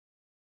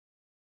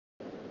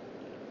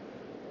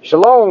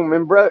Shalom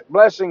and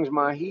blessings,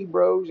 my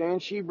Hebrews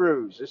and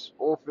Shebrews. This is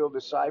Oilfield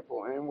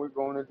Disciple, and we're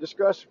going to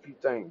discuss a few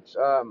things.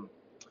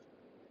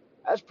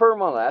 As per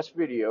my last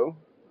video,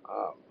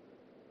 um,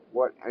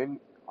 what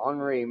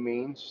Henri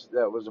means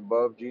that was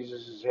above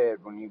Jesus' head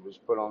when he was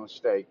put on the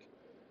stake.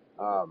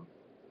 Um,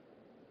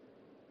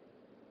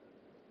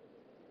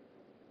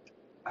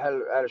 I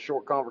had a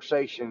short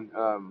conversation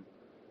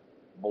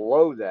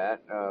below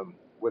that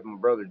with my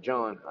brother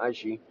John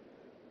Aishi,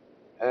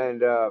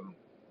 and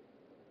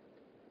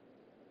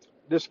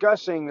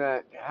discussing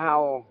that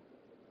how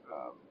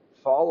um,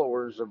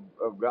 followers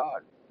of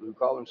God who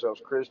call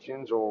themselves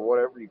Christians or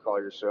whatever you call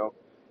yourself,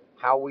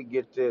 how we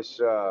get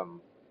this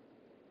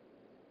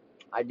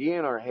idea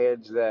in our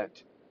heads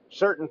that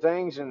certain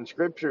things in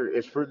Scripture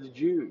is for the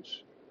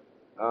Jews.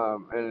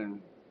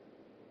 And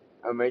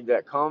I made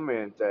that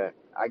comment that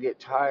I get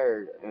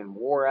tired and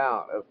wore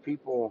out of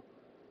people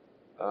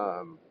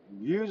um,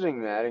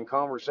 using that in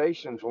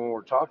conversations when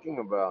we're talking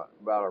about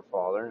our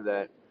Father.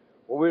 That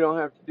well, we don't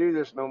have to do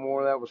this no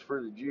more. That was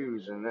for the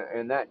Jews, and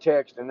that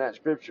text and that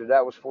Scripture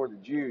that was for the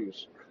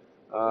Jews.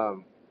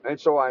 And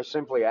so I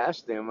simply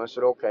asked them, I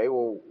said, okay,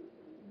 well,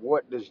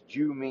 what does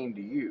Jew mean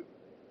to you?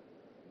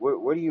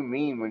 What do you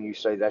mean when you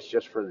say that's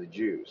just for the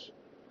Jews?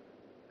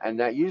 And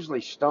that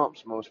usually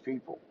stumps most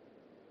people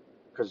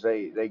because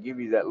they give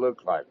you that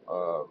look like,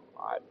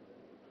 I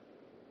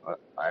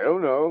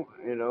don't know,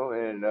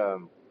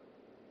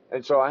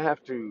 and so I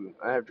have to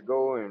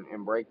go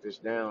and break this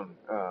down,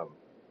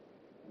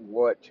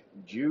 what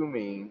Jew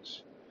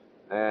means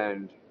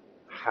and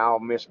how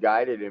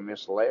misguided and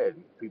misled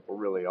people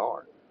really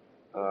are.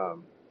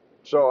 Um,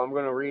 so I'm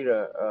going to read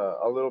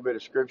a little bit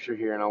of scripture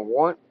here,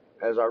 and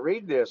as I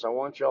read this, I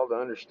want y'all to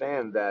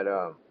understand that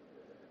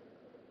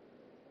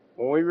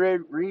when we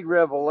read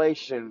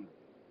Revelation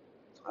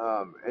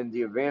and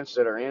the events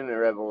that are in the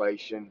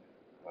Revelation,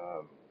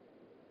 um,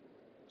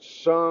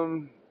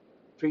 some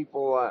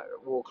people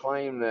will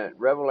claim that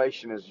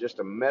Revelation is just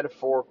a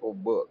metaphorical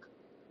book,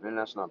 and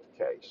that's not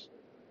the case.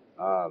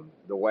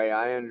 The way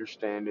I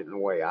understand it and the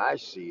way I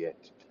see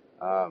it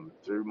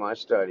through my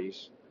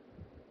studies,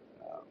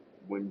 uh,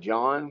 when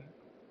John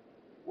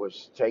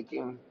was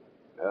taken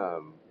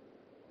um,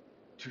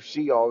 to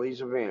see all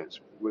these events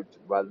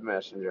by the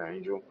messenger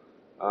angel.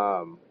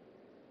 Um,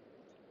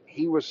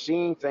 he was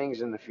seeing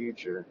things in the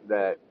future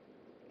that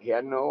he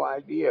had no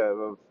idea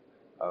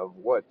of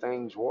what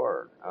things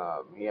were.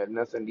 He had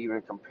nothing to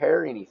even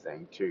compare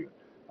anything to,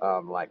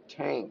 like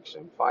tanks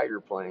and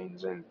fighter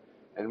planes, and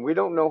we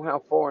don't know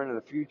how far into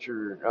the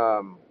future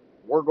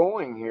we're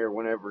going here.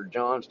 Whenever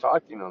John's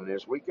talking on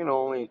this, we can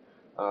only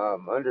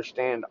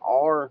understand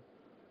our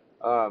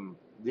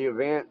the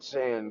events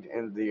and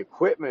the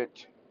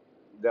equipment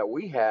that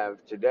we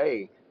have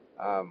today.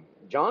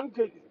 John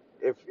could,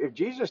 if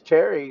Jesus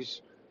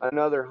tarries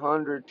another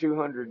 100,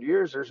 200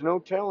 years, there's no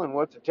telling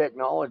what the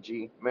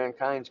technology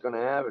mankind's going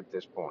to have at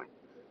this point.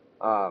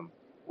 Um,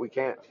 we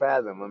can't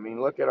fathom. I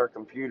mean, look at our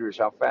computers,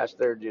 how fast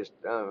they're just.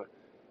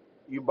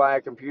 You buy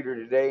a computer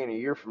today, and a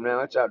year from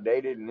now, it's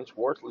outdated and it's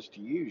worthless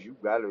to use.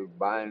 You've got to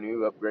buy a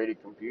new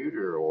upgraded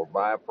computer or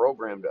buy a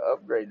program to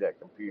upgrade that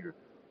computer.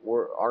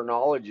 Our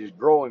knowledge is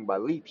growing by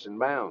leaps and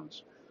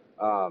bounds.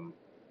 Um,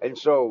 and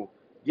so,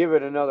 give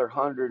it another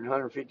 100,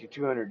 150,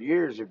 200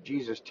 years. If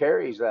Jesus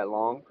tarries that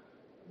long,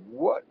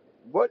 what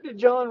what did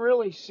John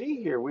really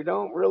see here? We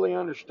don't really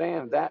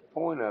understand that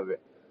point of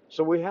it.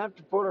 So we have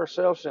to put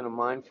ourselves in a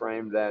mind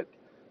frame that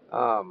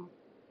um,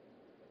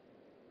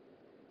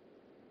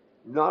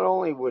 not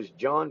only was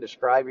John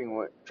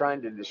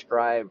trying to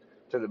describe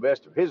to the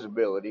best of his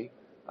ability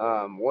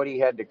what he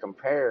had to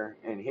compare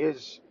in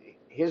his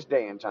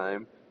day and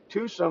time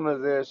to some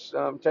of this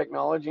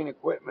technology and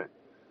equipment.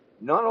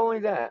 Not only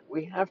that,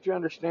 we have to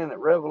understand that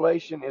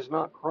Revelation is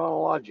not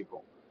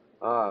chronological.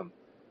 Um,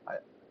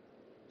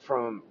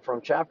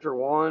 from chapter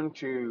 1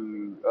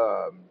 to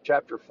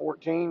chapter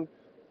 14,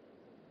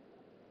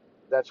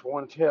 that's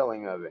one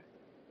telling of it.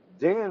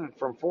 Then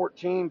from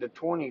 14 to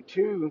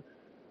 22,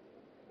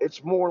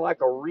 it's more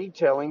like a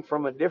retelling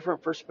from a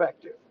different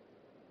perspective.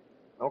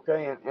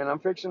 Okay, and I'm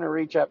fixing to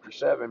read chapter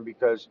 7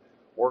 because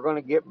we're going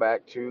to get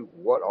back to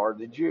what are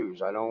the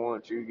Jews. I don't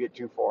want to get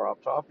too far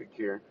off topic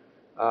here.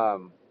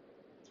 Um,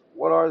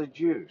 what are the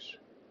Jews?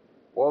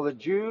 Well, the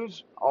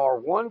Jews are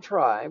one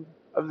tribe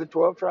of the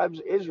 12 tribes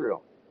of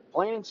Israel.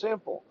 Plain and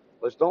simple.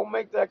 Let's don't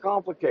make that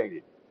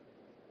complicated.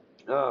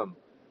 Um,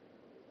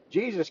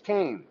 Jesus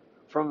came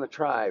from the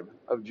tribe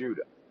of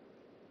Judah.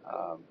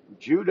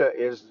 Judah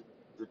is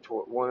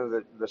one of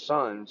the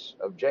sons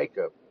of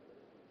Jacob.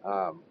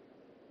 Um,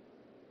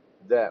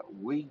 that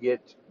we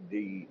get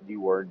the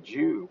word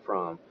Jew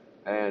from,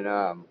 and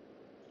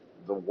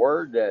the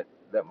word that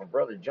my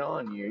brother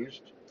John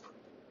used.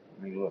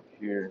 Let me look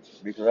here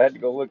because I had to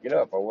go look it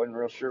up. I wasn't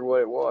real sure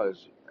what it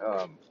was,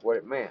 what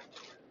it meant,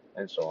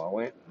 and so I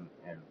went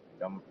and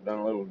done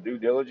a little due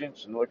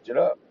diligence and looked it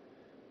up.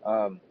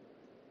 Um,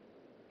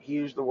 he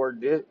used the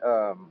word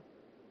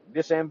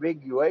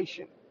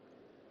disambiguation,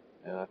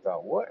 and I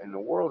thought, what in the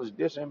world is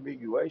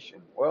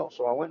disambiguation? Well,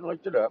 so I went and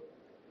looked it up,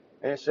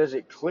 And it says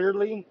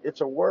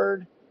it's a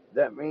word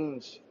that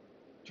means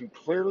to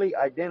clearly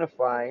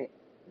identify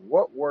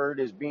what word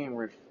is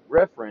being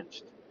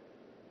referenced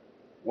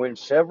when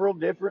several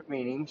different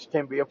meanings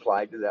can be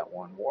applied to that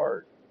one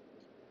word.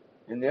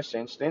 In this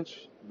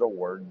instance, the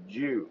word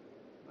Jew.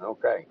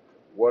 Okay,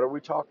 what are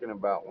we talking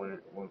about when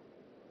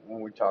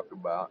we talk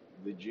about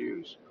the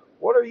Jews?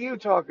 What are you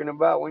talking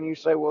about when you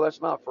say, well,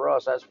 that's not for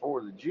us, that's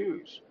for the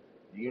Jews?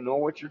 Do you know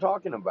what you're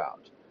talking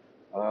about?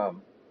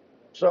 Um,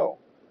 so,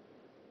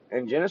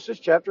 in Genesis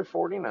chapter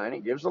 49,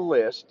 it gives a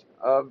list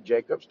of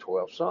Jacob's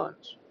 12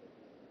 sons.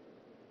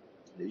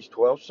 These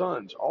 12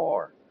 sons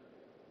are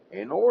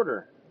in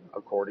order,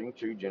 according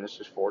to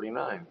Genesis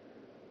 49.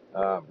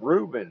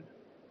 Reuben,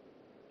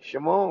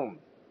 Shimon,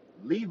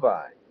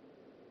 Levi,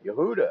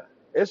 Yehuda,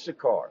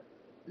 Issachar,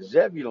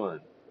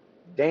 Zebulun,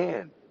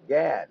 Dan,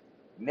 Gad,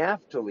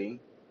 Naphtali,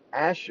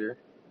 Asher,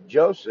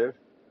 Joseph,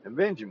 and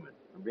Benjamin.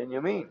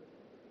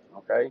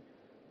 Okay?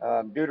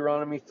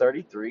 Deuteronomy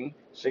 33,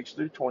 6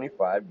 through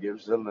 25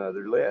 gives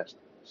another list.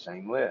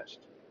 Same list.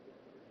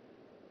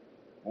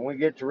 When we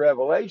get to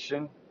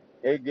Revelation,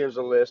 it gives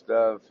a list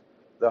of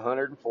the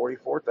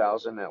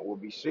 144,000 that will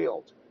be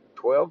sealed.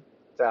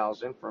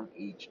 12,000 from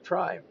each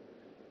tribe.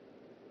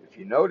 If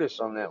you notice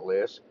on that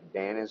list,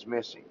 Dan is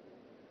missing.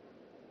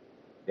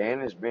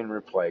 Dan has been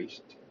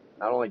replaced,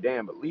 not only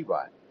Dan, but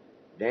Levi.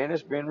 Dan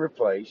has been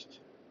replaced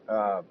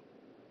uh,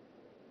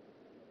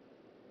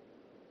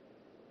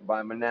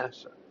 by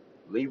Manasseh.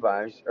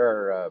 Let's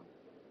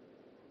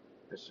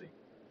see,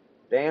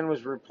 Dan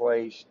was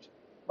replaced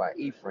by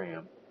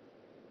Ephraim.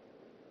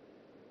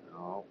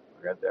 Oh,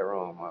 I got that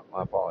wrong.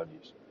 My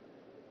apologies.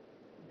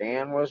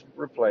 Dan was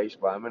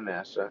replaced by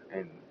Manasseh,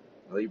 and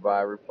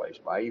Levi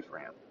replaced by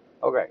Ephraim.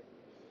 Okay,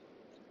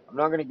 I'm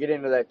not going to get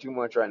into that too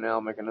much right now.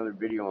 I'll make another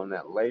video on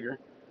that later.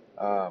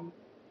 Um,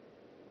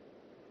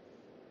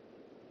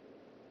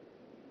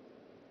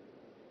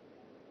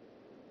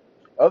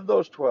 of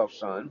those 12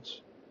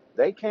 sons,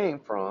 they came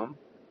from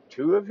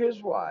two of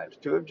Jacob's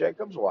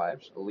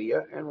wives,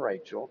 Leah and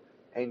Rachel,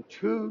 and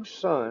two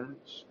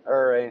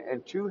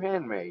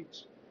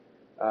handmaids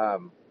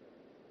um,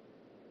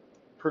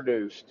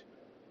 produced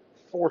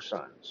four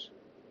sons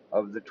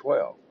of the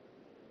 12.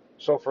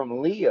 So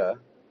from Leah,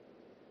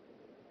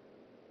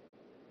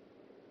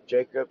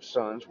 Jacob's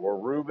sons were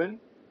Reuben,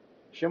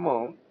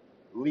 Shimon,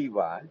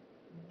 Levi,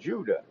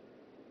 Judah,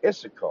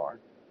 Issachar,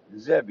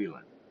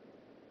 Zebulun.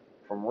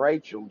 From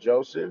Rachel,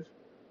 Joseph,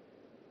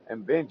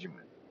 and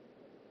Benjamin,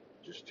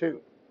 just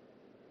two.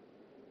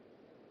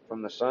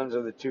 From the sons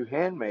of the two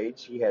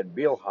handmaids, he had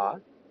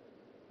Bilhah,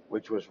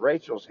 which was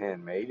Rachel's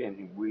handmaid,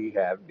 and we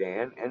have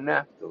Dan and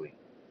Naphtali.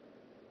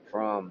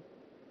 From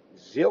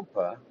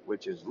Zilpah,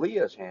 which is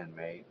Leah's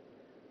handmaid,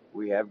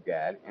 we have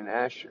Gad and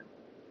Asher.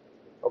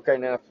 Okay,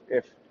 now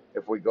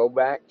if we go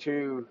back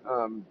to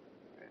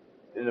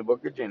in the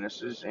book of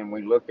Genesis and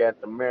we look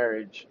at the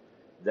marriage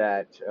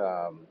that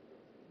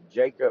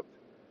Jacob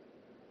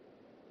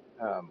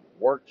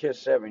worked his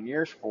 7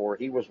 years for,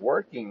 he was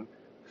working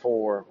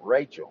for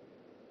Rachel,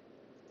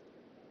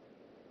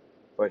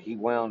 but he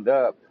wound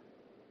up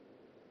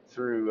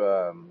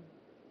through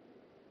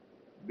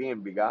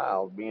being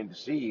beguiled, being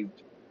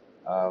deceived.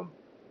 Um,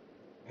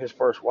 his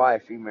first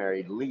wife, he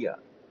married Leah,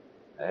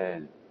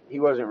 and he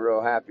wasn't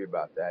real happy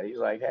about that. He's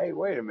like, hey,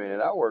 wait a minute,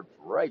 I work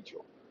for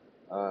Rachel.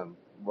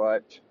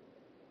 But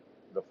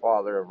the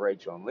father of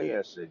Rachel and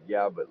Leah said,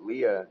 yeah, but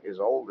Leah is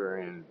older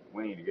and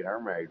we need to get her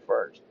married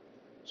first.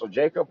 So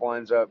Jacob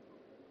winds up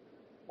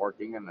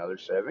working another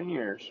 7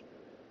 years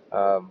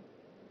um,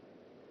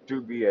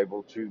 to be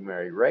able to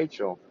marry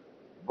Rachel.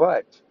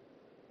 But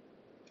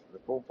the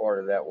cool part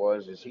of that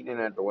is he didn't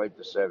have to wait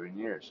the 7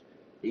 years.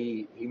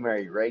 He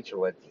married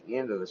Rachel at the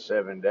end of the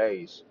 7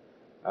 days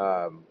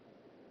um,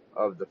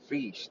 of the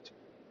feast,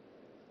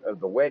 of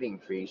the wedding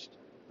feast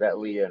that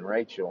Leah and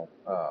Rachel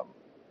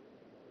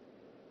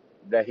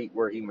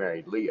where he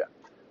married Leah.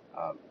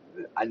 Um,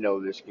 I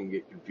know this can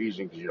get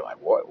confusing because you're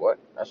like, what?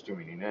 That's too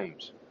many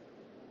names.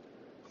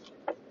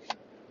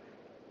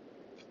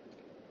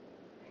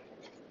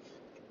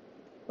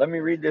 Let me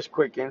read this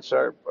quick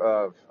insert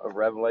of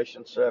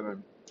Revelation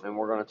 7, and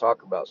we're going to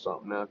talk about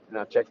something.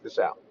 Now check this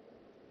out.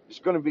 It's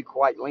going to be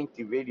quite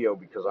lengthy video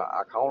because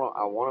I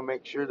want to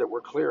make sure that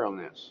we're clear on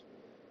this.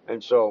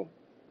 And so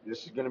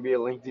this is going to be a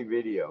lengthy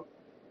video.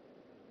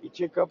 Get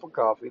you a cup of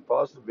coffee,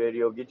 pause the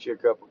video, get you a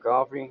cup of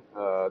coffee,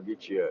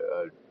 get you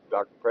a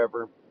Dr.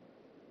 Pepper,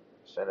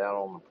 sit out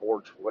on the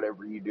porch,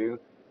 whatever you do.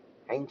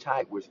 Hang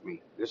tight with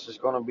me. This is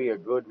going to be a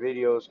good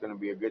video. It's going to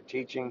be a good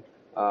teaching,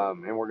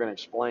 and we're going to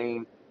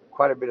explain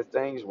quite a bit of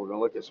things. We're going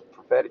to look at some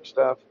prophetic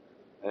stuff,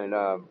 and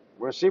we're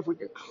going to see if we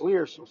can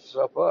clear some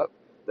stuff up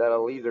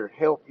that'll either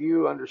help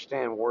you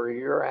understand where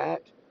you're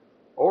at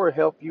or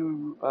help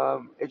you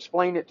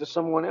explain it to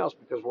someone else,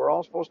 because we're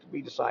all supposed to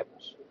be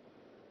disciples.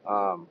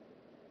 Um,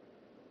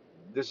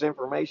 this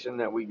information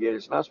that we get,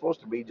 it's not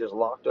supposed to be just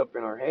locked up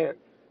in our head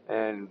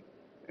and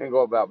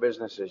go about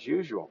business as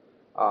usual.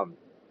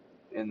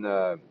 In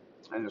the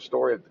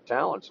story of the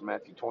talents in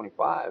Matthew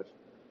 25,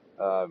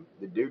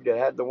 The dude that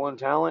had the one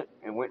talent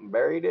and went and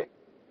buried it,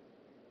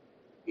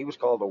 he was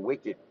called a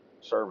wicked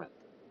servant.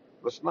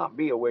 Let's not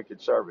be a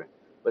wicked servant.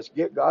 Let's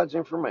get God's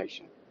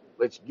information.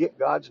 Let's get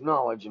God's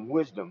knowledge and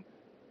wisdom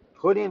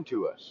put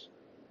into us.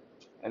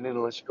 And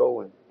then let's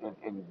go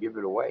and give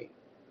it away.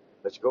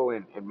 Let's go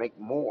in and make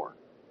more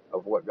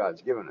of what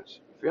God's given us.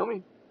 You feel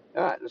me?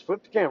 All right, let's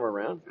flip the camera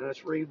around and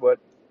let's read what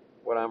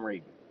I'm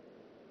reading.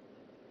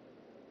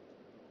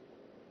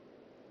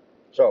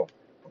 So,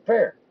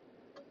 prepare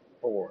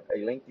for a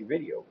lengthy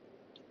video.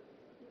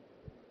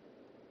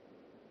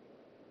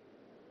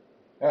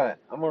 All right,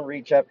 I'm going to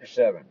read chapter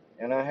 7.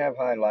 And I have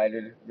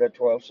highlighted the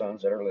 12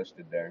 sons that are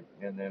listed there.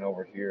 And then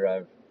over here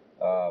I've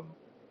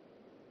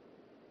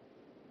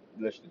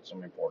listed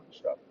some important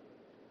stuff.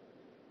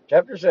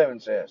 Chapter 7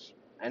 says,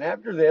 "And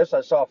after this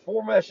I saw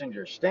 4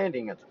 messengers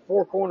standing at the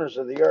 4 corners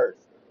of the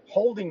earth,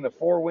 holding the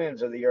 4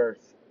 winds of the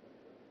earth.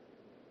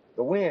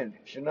 The wind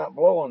should not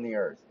blow on the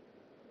earth,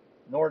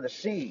 nor the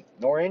sea,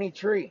 nor any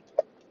tree.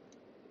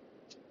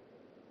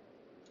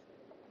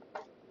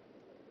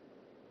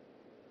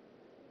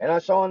 And I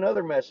saw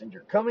another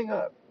messenger coming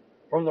up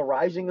from the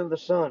rising of the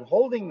sun,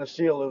 holding the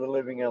seal of the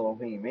living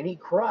Elohim. And he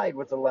cried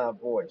with a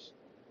loud voice,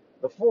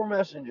 the 4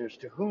 messengers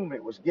to whom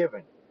it was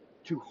given,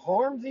 to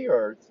harm the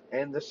earth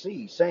and the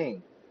sea,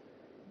 saying,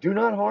 do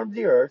not harm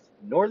the earth,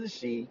 nor the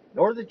sea,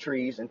 nor the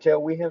trees,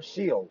 until we have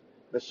sealed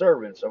the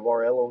servants of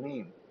our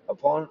Elohim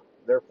upon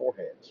their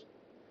foreheads.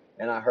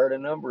 And I heard a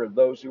number of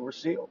those who were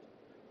sealed,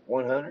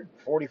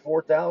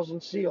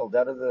 144,000 sealed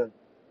out of the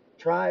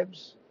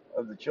tribes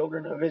of the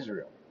children of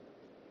Israel.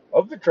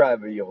 Of the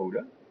tribe of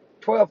Yehuda,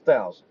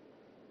 12,000.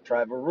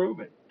 Tribe of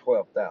Reuben,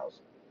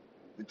 12,000.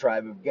 The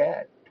tribe of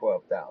Gad,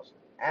 12,000.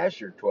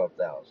 Asher,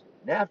 12,000.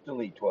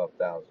 Naphtali,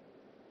 12,000.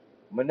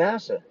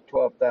 Manasseh,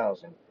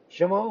 12,000.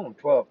 Shimon,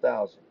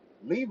 12,000.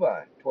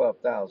 Levi,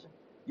 12,000.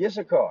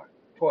 Issachar,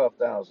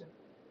 12,000.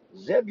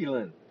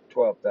 Zebulun,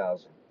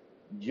 12,000.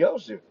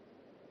 Joseph,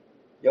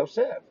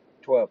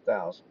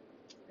 12,000.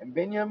 And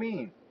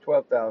Benjamin,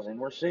 12,000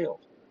 were sealed.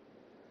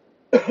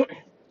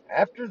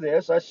 After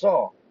this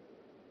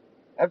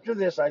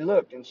I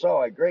looked and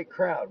saw a great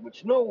crowd,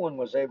 which no one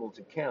was able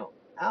to count,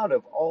 out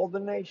of all the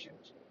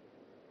nations,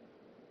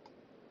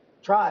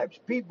 tribes,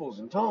 peoples,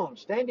 and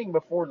tongues, standing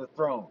before the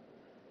throne,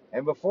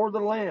 and before the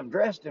Lamb,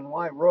 dressed in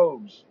white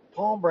robes,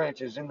 palm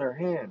branches in their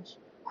hands,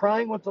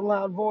 crying with a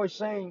loud voice,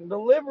 saying,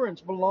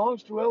 deliverance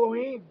belongs to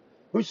Elohim,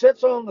 who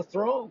sits on the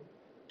throne,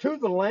 to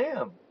the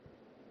Lamb.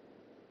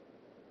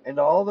 And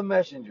all the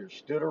messengers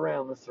stood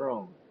around the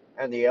throne,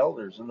 and the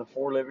elders and the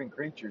 4 living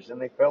creatures, and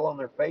they fell on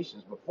their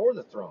faces before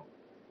the throne,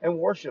 and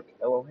worshipped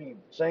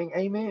Elohim, saying,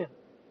 Amen.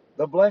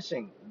 The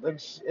blessing, the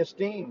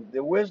esteem,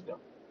 the wisdom,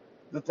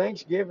 the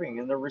thanksgiving,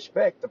 and the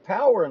respect, the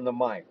power, and the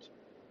might,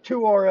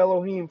 to our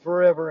Elohim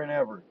forever and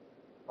ever.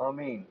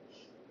 Amen.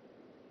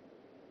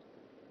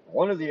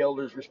 One of the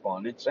elders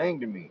responded,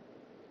 saying to me,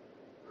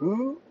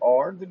 who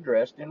are the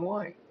dressed in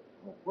white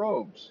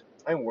robes,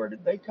 and where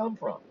did they come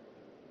from?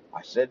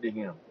 I said to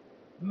him,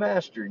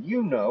 Master,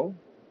 you know.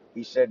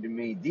 He said to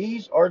me,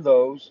 these are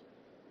those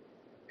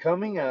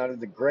coming out of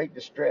the great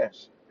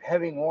distress,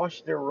 having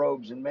washed their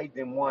robes and made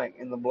them white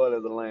in the blood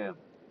of the Lamb.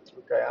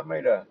 Okay, I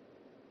made a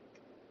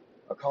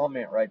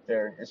comment right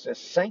there. It says,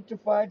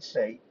 sanctified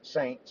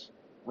saints,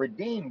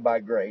 redeemed by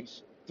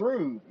grace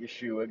through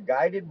Yeshua,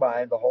 guided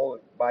by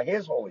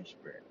His Holy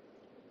Spirit.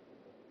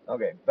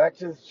 Okay, back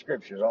to the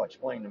scriptures. I'll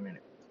explain in a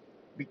minute.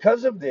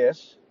 Because of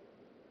this,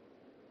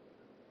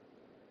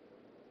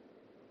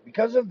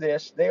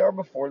 they are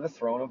before the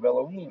throne of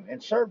Elohim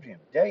and serve him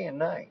day and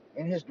night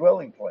in his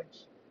dwelling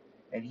place.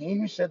 And he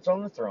who sits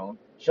on the throne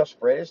shall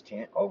spread his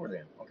tent over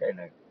them. Okay,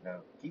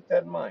 now keep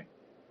that in mind.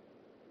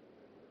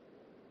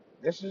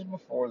 This is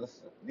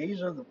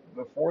these are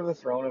before the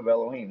throne of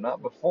Elohim,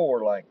 not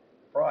before like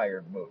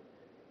prior, but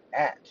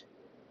at.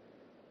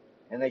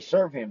 And they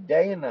serve him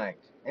day and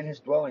night in his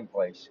dwelling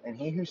place. And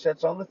he who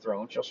sits on the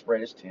throne shall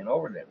spread his tent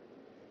over them.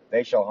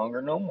 They shall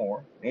hunger no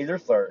more, neither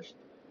thirst,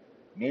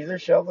 neither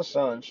shall the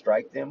sun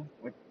strike them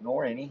with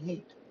nor any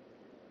heat.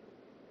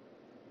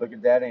 Look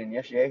at that in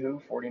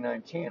Yeshayahu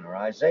 49:10 or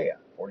Isaiah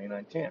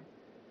 49:10.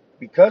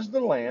 Because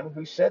the Lamb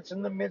who sits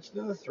in the midst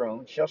of the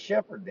throne shall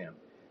shepherd them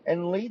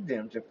and lead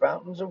them to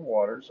fountains of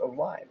waters of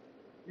life.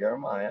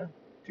 Jeremiah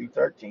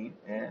 2:13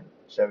 and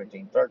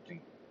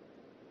 17:13.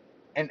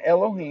 And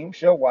Elohim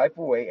shall wipe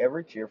away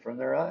every tear from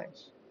their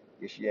eyes.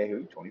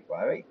 Yeshayahu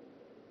 25:8.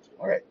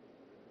 All right.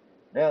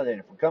 Now then,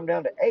 if we come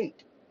down to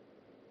 8,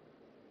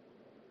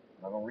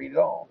 I'm not going to read it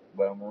all,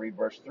 but I'm going to read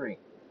verse 3.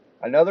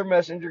 Another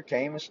messenger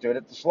came and stood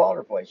at the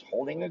slaughter place,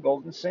 holding a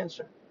golden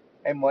censer,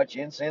 and much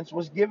incense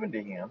was given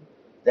to him,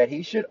 that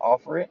he should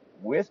offer it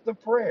with the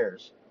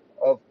prayers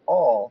of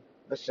all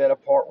the set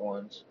apart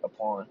ones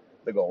upon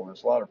the golden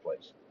slaughter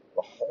place,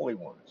 the holy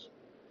ones,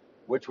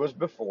 which was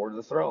before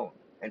the throne.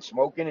 And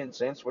smoke and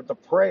incense with the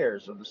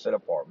prayers of the set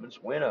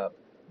apartments went up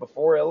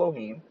before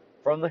Elohim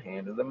from the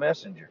hand of the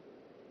messenger.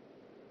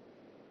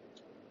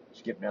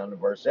 Skip down to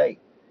verse 8.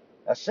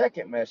 A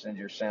second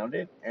messenger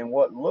sounded, and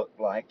what looked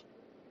like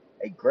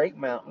a great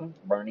mountain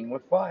burning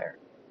with fire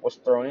was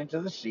thrown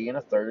into the sea, and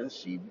a third of the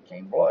sea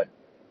became blood.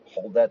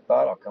 Hold that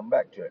thought, I'll come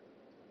back to it.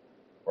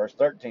 Verse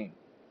 13.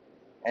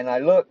 And I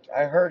looked,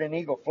 I heard an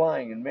eagle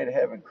flying in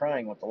mid-heaven,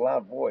 crying with a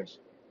loud voice,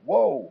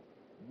 Woe,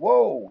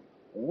 woe,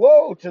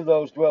 woe to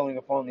those dwelling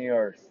upon the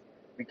earth,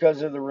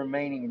 because of the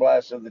remaining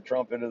blast of the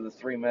trumpet of the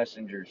three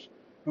messengers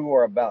who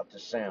are about to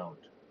sound.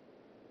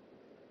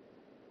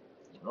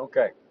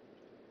 Okay,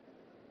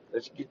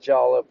 let's get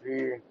y'all up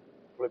here,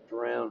 flipped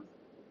around.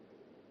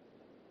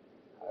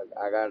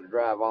 I got to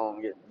drive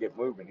on and get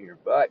moving here,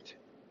 but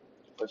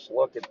let's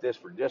look at this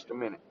for just a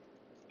minute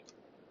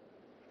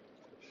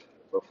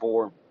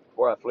before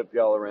I flip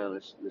y'all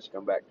around. Let's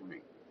come back to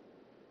me.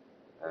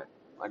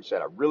 Like I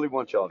said, I really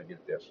want y'all to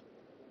get this.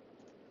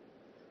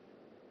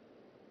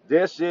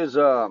 This is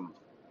a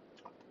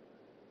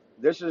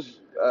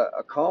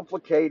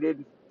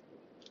complicated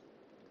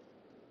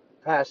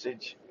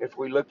passage if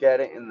we look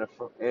at it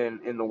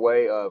in the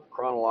way of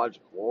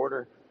chronological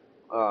order,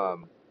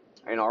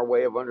 and our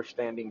way of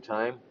understanding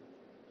time.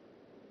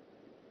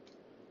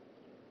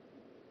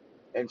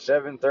 In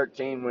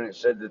 7:13, when it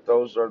said that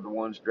those are the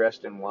ones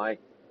dressed in white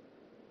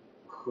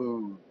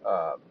who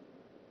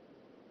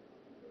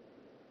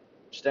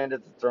stand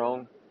at the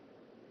throne,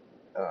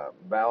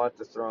 bow at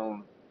the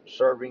throne,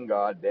 serving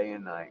God day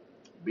and night,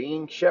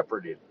 being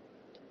shepherded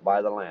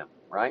by the Lamb,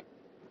 right?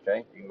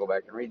 Okay, you can go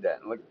back and read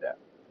that and look at that.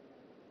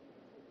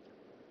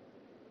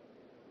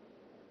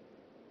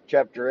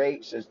 Chapter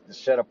 8 says the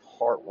set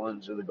apart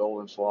ones of the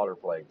golden slaughter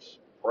place,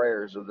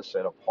 prayers of the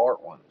set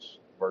apart ones.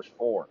 Verse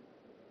 4.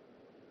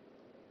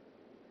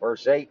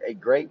 Verse 8, a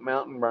great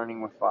mountain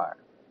burning with fire.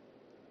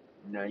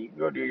 Now, you can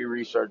go do your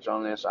research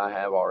on this. I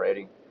have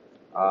already.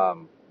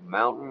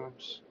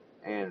 Mountains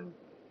and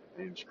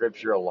in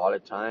Scripture, a lot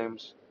of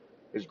times,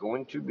 is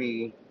going to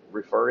be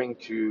referring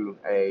to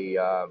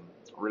a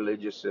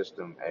religious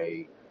system,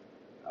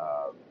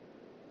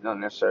 not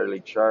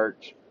necessarily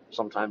church.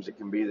 Sometimes it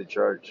can be the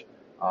church,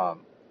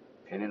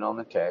 depending on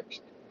the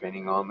text,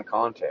 depending on the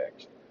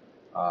context.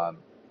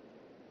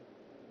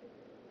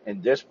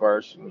 In this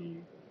verse,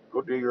 you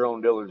go do your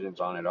own diligence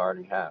on it. I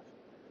already have.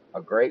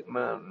 A great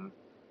mountain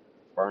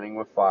burning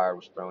with fire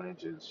was thrown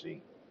into the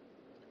sea.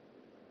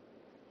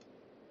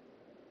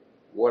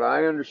 What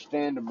I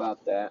understand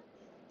about that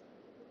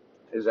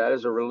is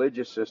a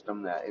religious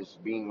system that is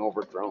being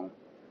overthrown,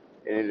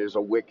 and it is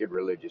a wicked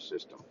religious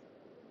system.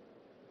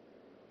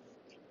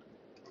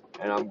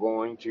 And I'm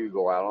going to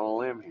go out on a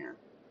limb here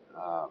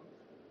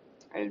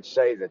and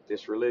say that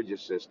this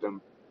religious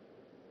system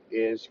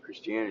is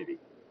Christianity,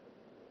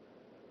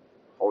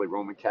 Holy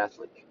Roman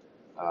Catholic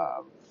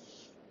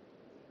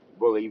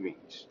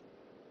believings,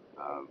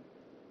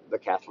 the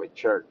Catholic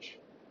Church.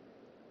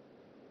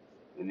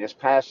 In this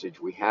passage,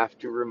 we have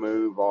to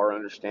remove our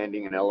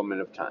understanding an element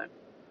of time.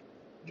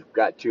 You've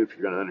got to if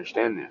you're going to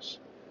understand this.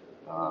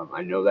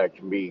 I know that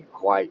can be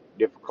quite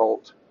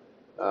difficult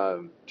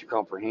to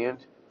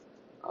comprehend,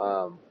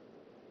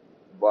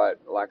 but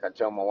like I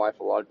tell my wife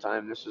a lot of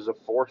time, this is a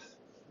fourth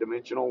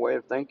dimensional way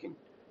of thinking,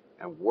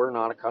 and we're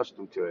not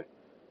accustomed to it.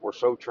 We're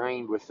so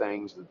trained with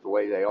things that the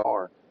way they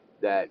are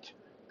that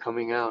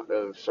coming out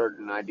of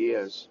certain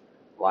ideas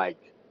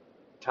like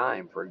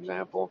time, for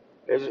example,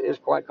 is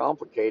quite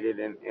complicated,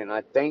 and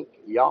I thank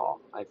y'all.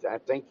 I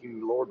thank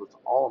you, Lord, with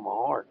all of my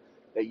heart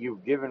that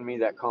you've given me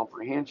that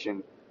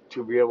comprehension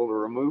to be able to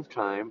remove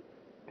time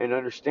and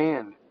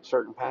understand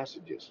certain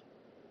passages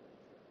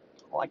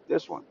like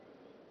this one.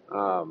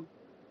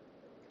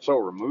 So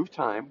remove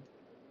time.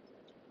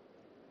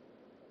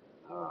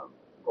 Um,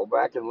 Go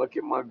back and look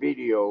at my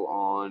video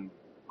on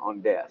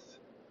death.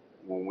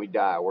 When we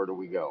die, where do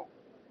we go?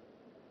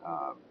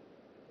 Um,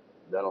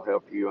 that'll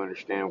help you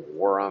understand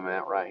where I'm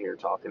at right here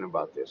talking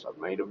about this. I've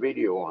made a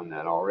video on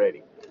that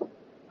already.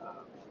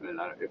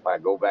 If I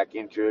go back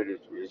into it,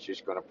 it's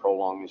just going to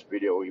prolong this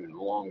video even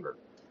longer.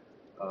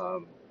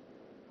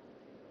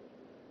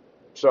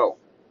 So,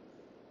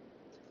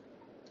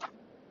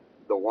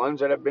 the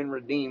ones that have been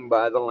redeemed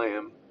by the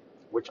Lamb,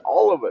 which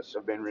all of us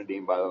have been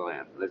redeemed by the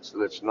Lamb.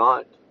 Let's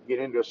not get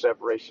into a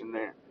separation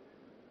there.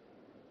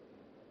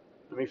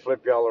 Let me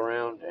flip y'all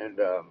around and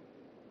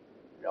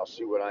y'all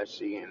see what I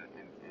see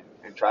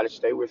and try to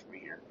stay with me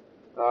here.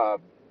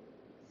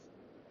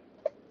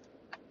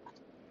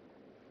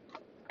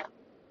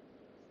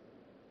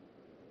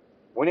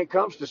 When it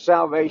comes to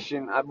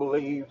salvation, I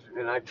believe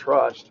and I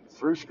trust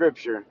through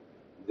Scripture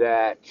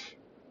that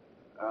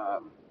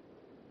um,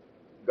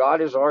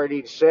 God has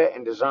already set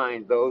and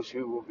designed those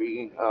who will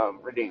be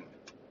redeemed,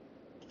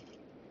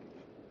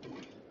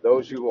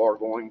 those who are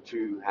going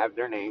to have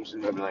their names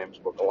in the Lamb's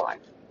Book of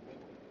Life.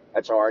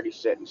 That's already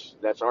set.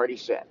 That's already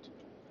set.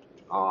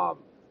 But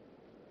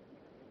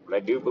I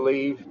do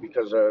believe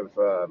because of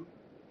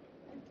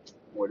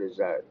what is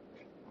that?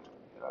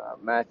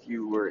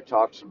 Matthew, where it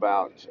talks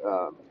about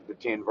the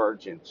 10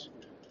 virgins.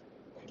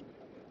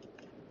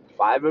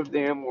 5 of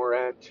them were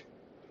at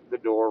the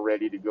door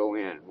ready to go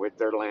in with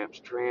their lamps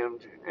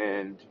trimmed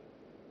and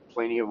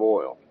plenty of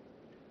oil.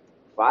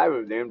 5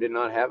 of them did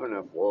not have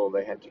enough oil.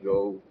 They had to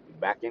go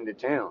back into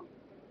town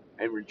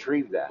and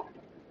retrieve that.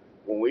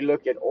 When we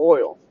look at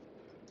oil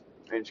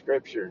in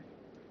Scripture,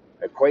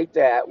 equate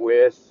that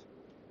with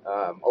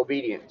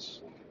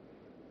obedience.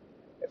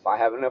 If I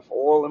have enough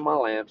oil in my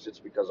lamps, it's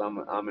because I'm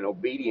an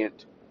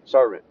obedient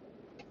servant.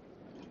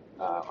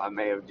 I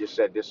may have just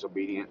said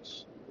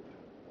disobedience.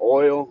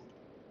 Oil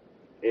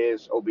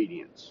is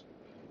obedience.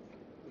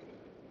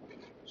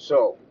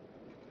 So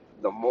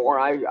the more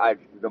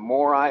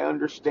I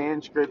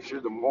understand Scripture,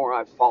 the more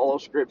I follow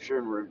Scripture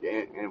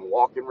and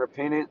walk in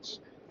repentance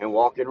and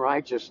walk in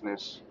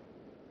righteousness,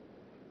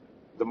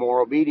 the more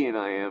obedient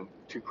I am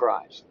to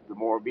Christ, the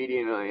more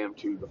obedient I am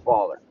to the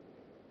Father.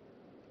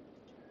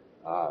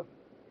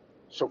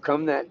 So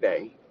come that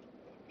day,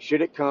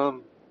 should it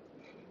come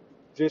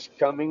this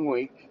coming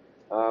week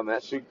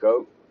at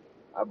Sukkot,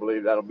 I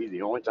believe that'll be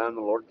the only time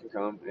the Lord can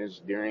come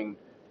is during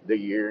the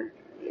year.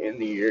 In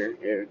the year,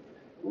 it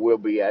will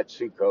be at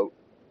Sukkot.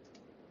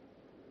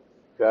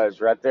 Because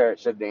right there it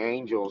said the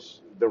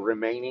angels, the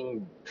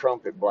remaining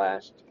trumpet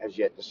blast has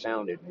yet to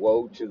sound it.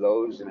 Woe to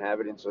those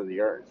inhabitants of the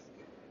earth.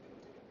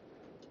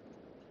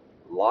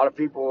 A lot of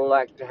people would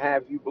like to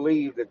have you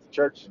believe that the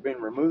church has been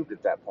removed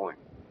at that point.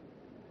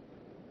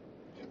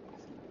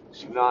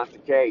 It's not the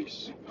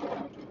case.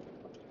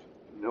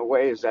 No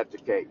way is that the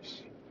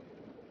case.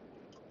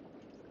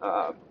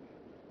 Uh,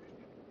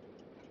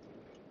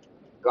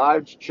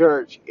 God's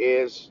church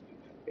is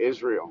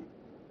Israel.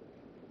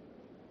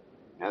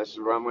 Now, this is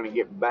where I'm going to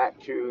get back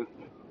to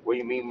what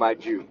you mean by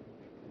Jew.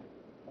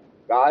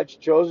 God's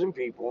chosen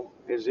people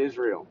is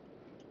Israel,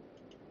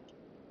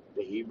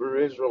 the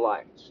Hebrew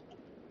Israelites.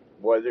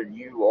 Whether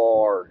you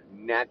are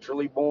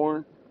naturally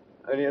born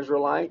an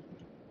Israelite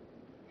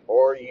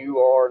or you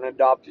are an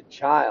adopted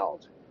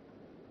child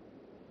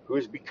who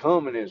has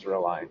become an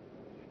Israelite,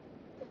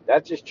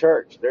 that's His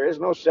church. There is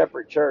no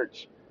separate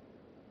church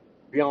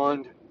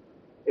beyond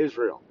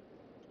Israel.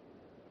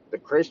 The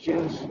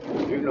Christians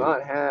do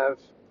not have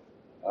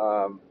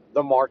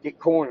the market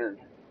cornered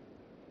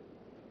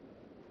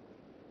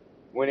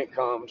when it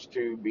comes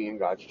to being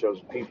God's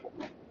chosen people.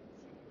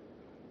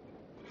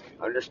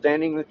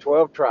 Understanding the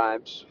 12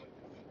 tribes,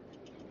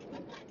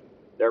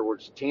 there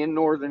was 10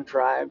 northern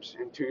tribes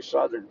and 2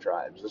 southern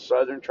tribes. The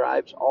southern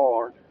tribes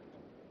are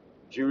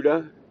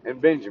Judah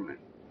and Benjamin.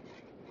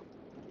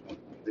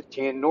 The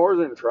 10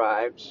 northern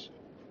tribes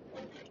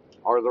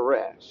are the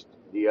rest.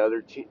 The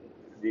other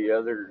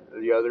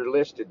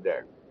listed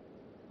there.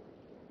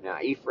 Now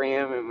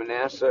Ephraim and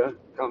Manasseh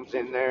comes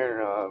in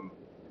there.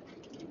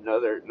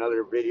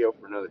 Another video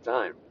for another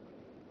time.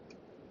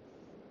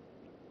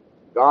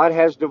 God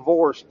has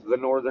divorced the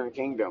northern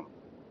kingdom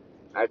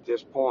at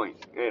this point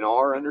in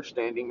our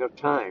understanding of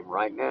time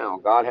right now.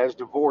 God has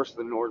divorced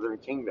the northern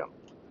kingdom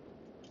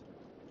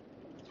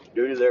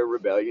due to their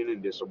rebellion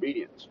and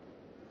disobedience.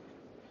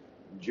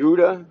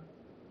 Judah,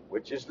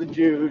 which is the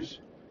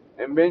Jews,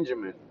 and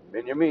Benjamin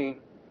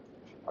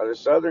are the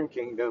southern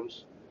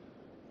kingdoms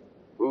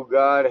who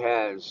God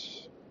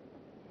has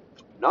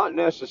not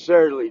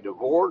necessarily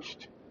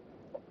divorced,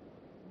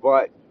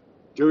 but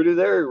due to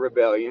their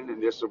rebellion and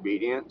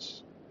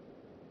disobedience,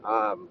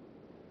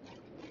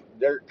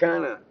 they're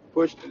kind of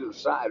pushed to the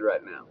side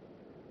right now.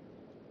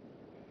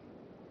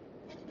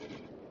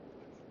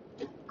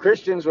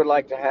 Christians would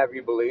like to have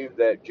you believe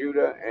that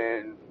Judah,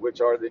 and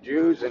which are the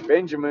Jews, and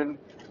Benjamin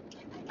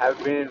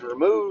have been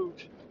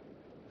removed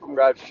from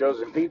God's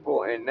chosen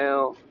people, and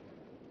now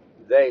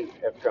they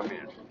have come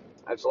in.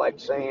 That's like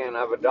saying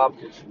I've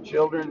adopted some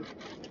children,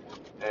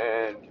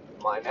 and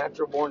my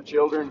natural born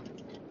children,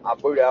 I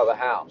boot out of the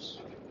house.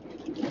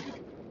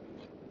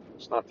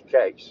 It's not the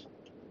case.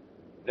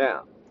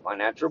 Now, my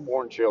natural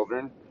born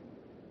children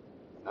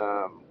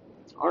are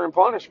in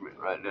punishment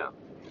right now.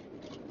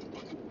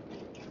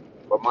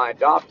 But my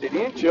adopted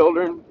in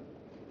children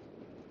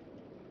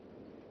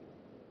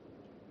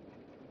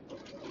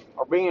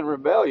are being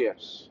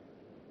rebellious.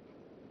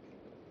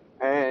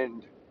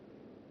 And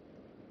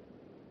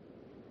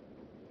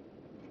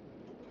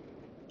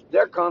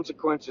their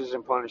consequences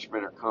and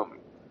punishment are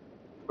coming.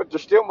 But they're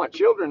still my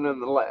children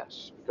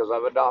nonetheless, because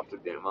I've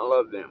adopted them. I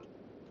love them.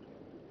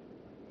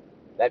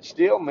 That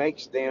still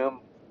makes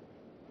them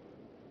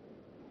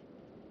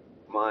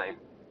mine.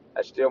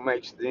 That still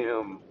makes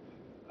them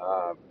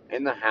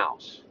in the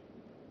house,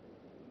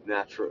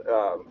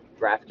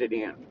 grafted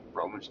in.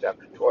 Romans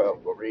chapter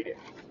 12, go read it.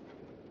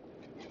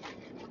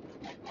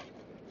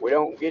 We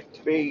don't get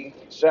to be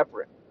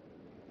separate.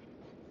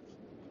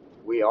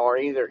 We are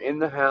either in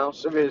the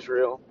house of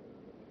Israel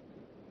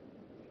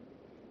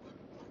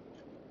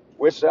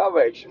with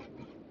salvation,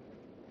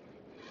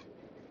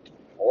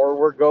 or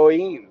we're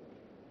goyim,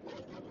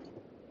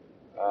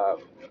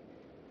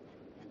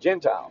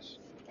 Gentiles.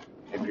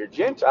 If you're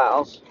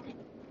Gentiles,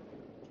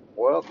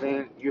 well,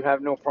 then you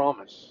have no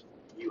promise.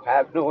 You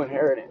have no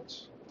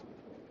inheritance.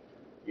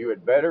 You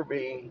had better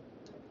be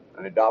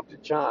an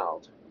adopted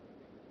child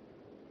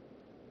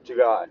to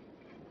God.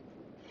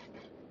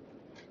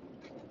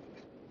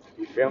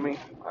 You feel me?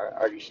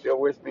 Are you still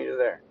with me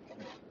there?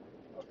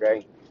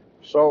 Okay.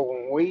 So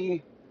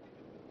when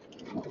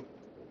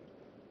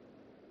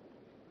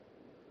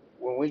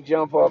when we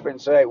jump up and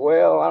say,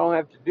 well, I don't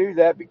have to do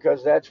that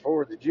because that's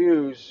for the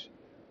Jews,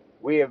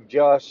 we have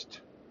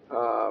just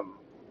um,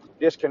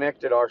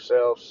 disconnected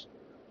ourselves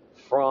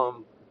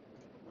from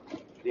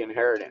the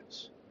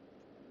inheritance.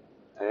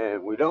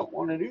 And we don't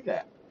want to do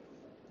that.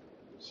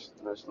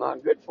 That's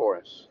not good for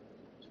us.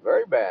 It's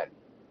very bad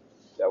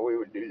that we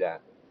would do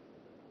that.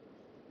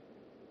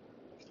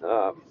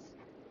 Um,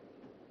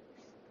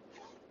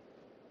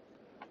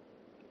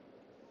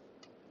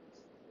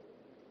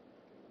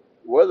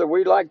 Whether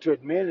we like to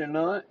admit it or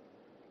not,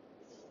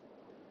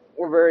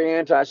 we're very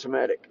anti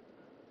Semitic.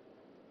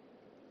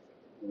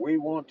 We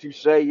want to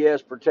say,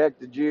 yes, protect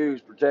the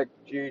Jews,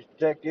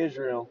 protect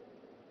Israel.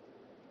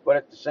 But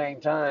at the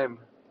same time,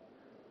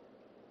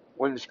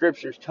 when the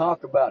scriptures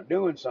talk about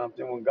doing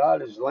something, when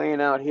God is laying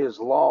out his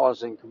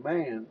laws and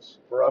commands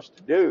for us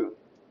to do,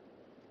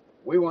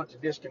 we want to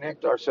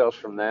disconnect ourselves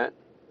from that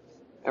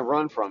and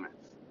run from it.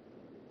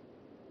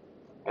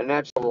 And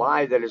that's a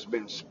lie that has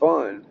been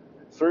spun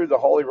through the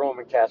Holy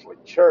Roman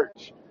Catholic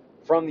Church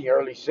from the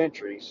early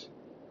centuries